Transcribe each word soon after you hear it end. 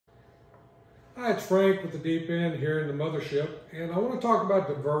Hi, it's Frank with the Deep End here in the mothership, and I want to talk about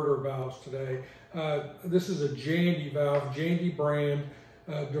diverter valves today. This is a Jandy valve, Jandy brand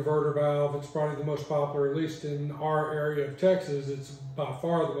diverter valve. It's probably the most popular, at least in our area of Texas. It's by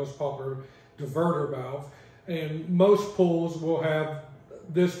far the most popular diverter valve, and most pools will have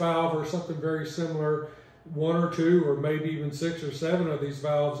this valve or something very similar, one or two or maybe even 6 or 7 of these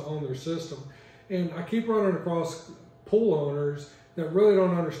valves on their system. And I keep running across pool owners that really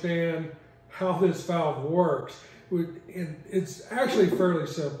don't understand how this valve works. And it's actually fairly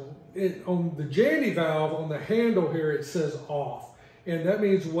simple. On the Jandy valve, on the handle here, it says off. And that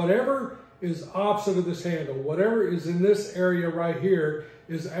means whatever is opposite of this handle, whatever is in this area right here,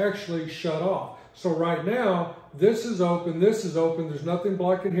 is actually shut off. So right now, this is open, there's nothing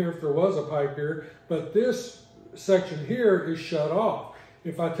blocking here if there was a pipe here, but this section here is shut off.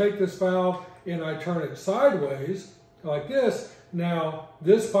 If I take this valve and I turn it sideways, like this, now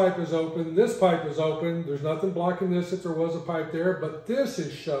this pipe is open, there's nothing blocking this if there was a pipe there, but this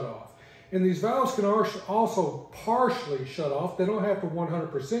is shut off. And these valves can also partially shut off. They don't have to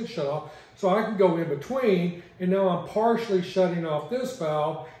 100% shut off. So I can go in between, and now I'm partially shutting off this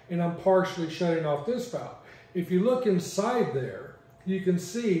valve, and I'm partially shutting off this valve. If you look inside there, you can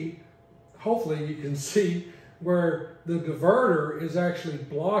see, hopefully you can see, where the diverter is actually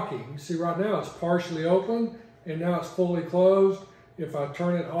blocking. See, right now it's partially open, and now it's fully closed. If I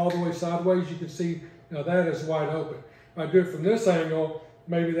turn it all the way sideways, you can see now that is wide open. If I do it from this angle,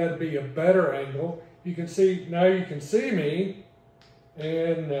 maybe that'd be a better angle. You can see, now you can see me,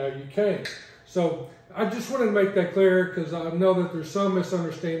 and now you can't. So I just wanted to make that clear because I know that there's some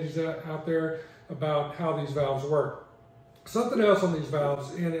misunderstandings out there about how these valves work. Something else on these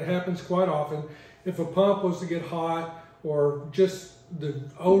valves, and it happens quite often, if a pump was to get hot or just the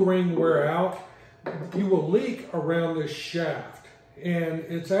O-ring wear out, you will leak around this shaft. And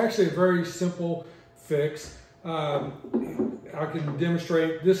it's actually a very simple fix. I can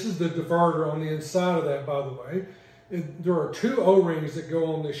demonstrate. This is the diverter on the inside of that, by the way. There are 2 O-rings that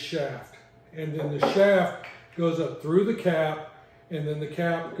go on this shaft. And then the shaft goes up through the cap, and then the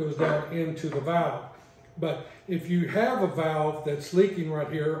cap goes down into the valve. But if you have a valve that's leaking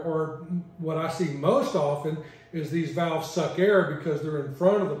right here, or what I see most often is these valves suck air because they're in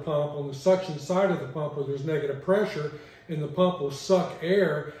front of the pump on the suction side of the pump where there's negative pressure, and the pump will suck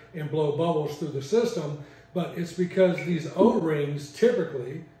air and blow bubbles through the system. But it's because these O-rings,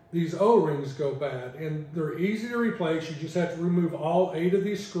 typically, these O-rings go bad, and they're easy to replace. You just have to remove all 8 of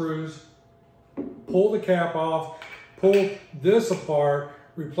these screws, pull the cap off, pull this apart,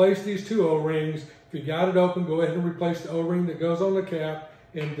 replace these 2 O-rings. If you got it open, go ahead and replace the O-ring that goes on the cap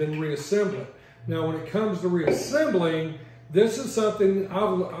and then reassemble it. Now, when it comes to reassembling, this is something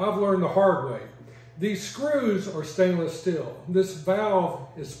I've learned the hard way. These screws are stainless steel. This valve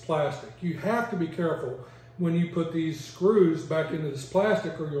is plastic. You have to be careful when you put these screws back into this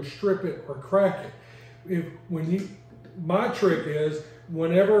plastic, or you'll strip it or crack it. My trick is,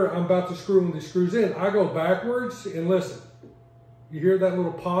 whenever I'm about to screw one of these screws in, I go backwards and listen. You hear that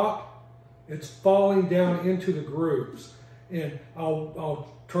little pop? It's falling down into the grooves. And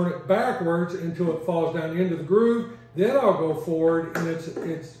I'll turn it backwards until it falls down into the groove. Then I'll go forward, and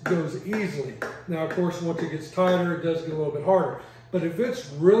it goes easily. Now, of course, once it gets tighter, it does get a little bit harder. But if it's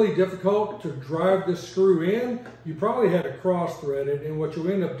really difficult to drive this screw in, you probably had to cross thread it, and what you'll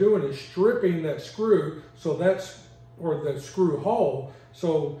end up doing is stripping that screw, or the screw hole,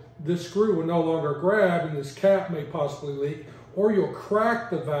 so this screw will no longer grab, and this cap may possibly leak, or you'll crack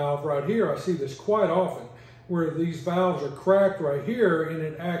the valve right here. I see this quite often, where these valves are cracked right here, and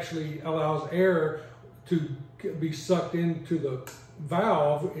it actually allows air to be sucked into the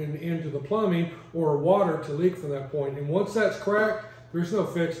valve and into the plumbing, or water to leak from that point. And once that's cracked, there's no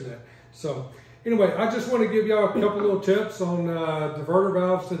fixing it. So anyway, I just want to give y'all a couple little tips on diverter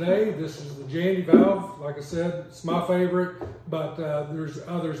valves today. This is the Jandy valve. Like I said, it's my favorite, but there's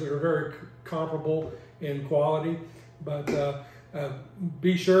others that are very comparable in quality. But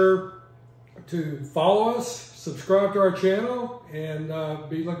be sure to follow us, subscribe to our channel, and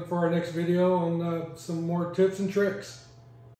be looking for our next video on some more tips and tricks.